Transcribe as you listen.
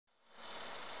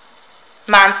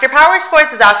Monster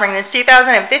Powersports is offering this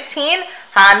 2015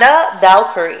 Honda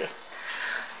Valkyrie.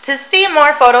 To see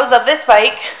more photos of this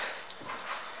bike,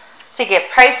 to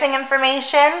get pricing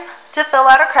information, to fill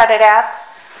out a credit app,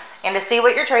 and to see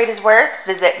what your trade is worth,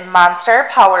 visit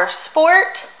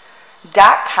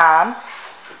monsterpowersport.com.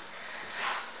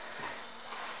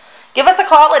 Give us a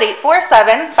call at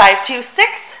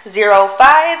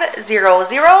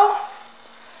 847-526-0500,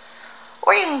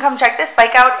 or you can come check this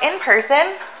bike out in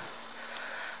person.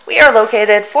 We are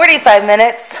located 45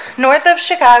 minutes north of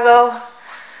Chicago,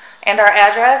 and our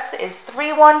address is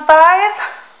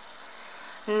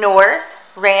 315 North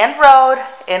Rand Road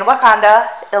in Wauconda,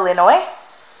 Illinois.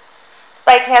 This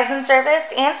bike has been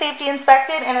serviced and safety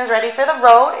inspected and is ready for the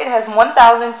road. It has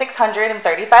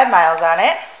 1,635 miles on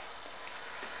it.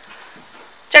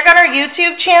 Check out our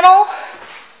YouTube channel.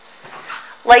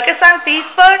 Like us on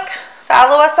Facebook.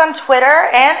 Follow us on Twitter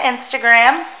and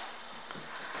Instagram.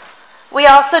 We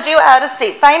also do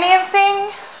out-of-state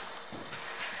financing,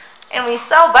 and we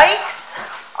sell bikes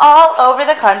all over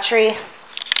the country.